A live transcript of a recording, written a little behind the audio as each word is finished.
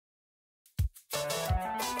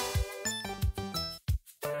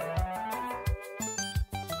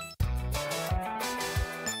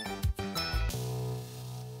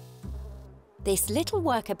This little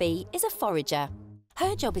worker bee is a forager.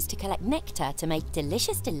 Her job is to collect nectar to make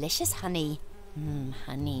delicious, delicious honey.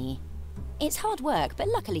 Honey. It's hard work, but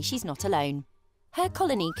luckily she's not alone. Her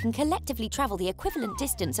colony can collectively travel the equivalent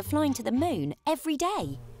distance of flying to the moon every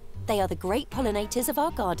day. They are the great pollinators of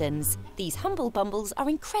our gardens. These humble bumbles are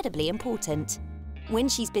incredibly important. When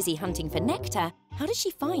she's busy hunting for nectar, how does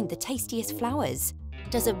she find the tastiest flowers?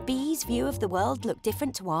 Does a bee's view of the world look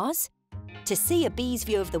different to ours? To see a bee's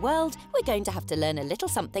view of the world, we're going to have to learn a little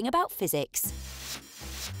something about physics.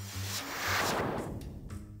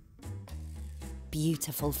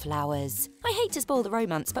 Beautiful flowers. I hate to spoil the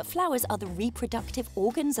romance, but flowers are the reproductive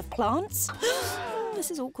organs of plants.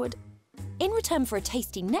 This is awkward. In return for a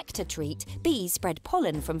tasty nectar treat, bees spread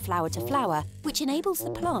pollen from flower to flower, which enables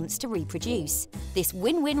the plants to reproduce. This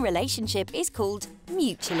win-win relationship is called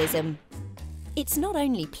mutualism. It's not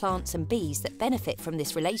only plants and bees that benefit from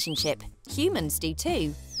this relationship, humans do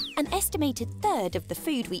too. An estimated third of the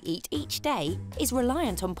food we eat each day is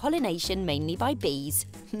reliant on pollination mainly by bees.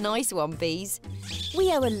 Nice one, bees.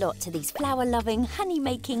 We owe a lot to these flower-loving,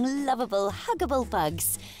 honey-making, lovable, huggable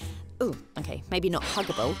bugs. Ooh, okay, maybe not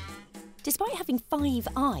huggable. Despite having 5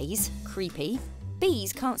 eyes, creepy,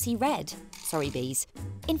 bees can't see red. Sorry, bees.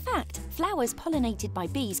 In fact, flowers pollinated by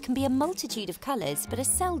bees can be a multitude of colours but are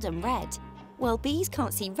seldom red. While bees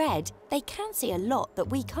can't see red, they can see a lot that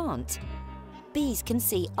we can't. Bees can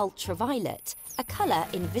see ultraviolet, a colour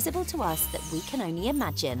invisible to us that we can only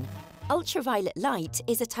imagine. Ultraviolet light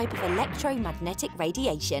is a type of electromagnetic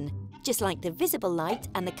radiation, just like the visible light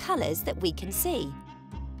and the colours that we can see.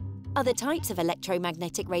 Other types of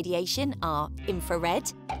electromagnetic radiation are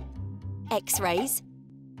infrared, X-rays,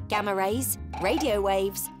 gamma rays, radio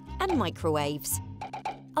waves, and microwaves.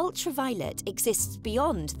 Ultraviolet exists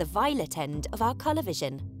beyond the violet end of our colour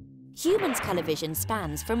vision. Humans' colour vision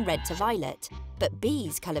spans from red to violet, but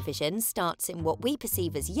bees' colour vision starts in what we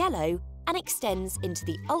perceive as yellow and extends into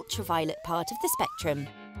the ultraviolet part of the spectrum.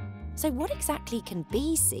 So what exactly can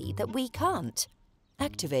bees see that we can't?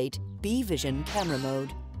 Activate Bee Vision Camera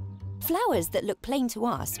Mode. Flowers that look plain to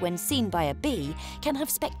us when seen by a bee can have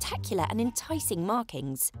spectacular and enticing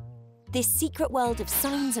markings. This secret world of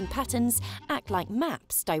signs and patterns act like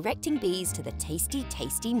maps directing bees to the tasty,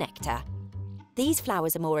 tasty nectar. These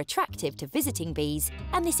flowers are more attractive to visiting bees,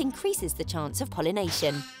 and this increases the chance of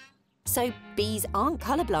pollination. So bees aren't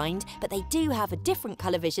colourblind, but they do have a different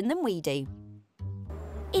colour vision than we do.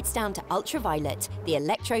 It's down to ultraviolet, the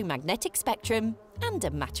electromagnetic spectrum, and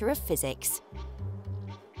a matter of physics.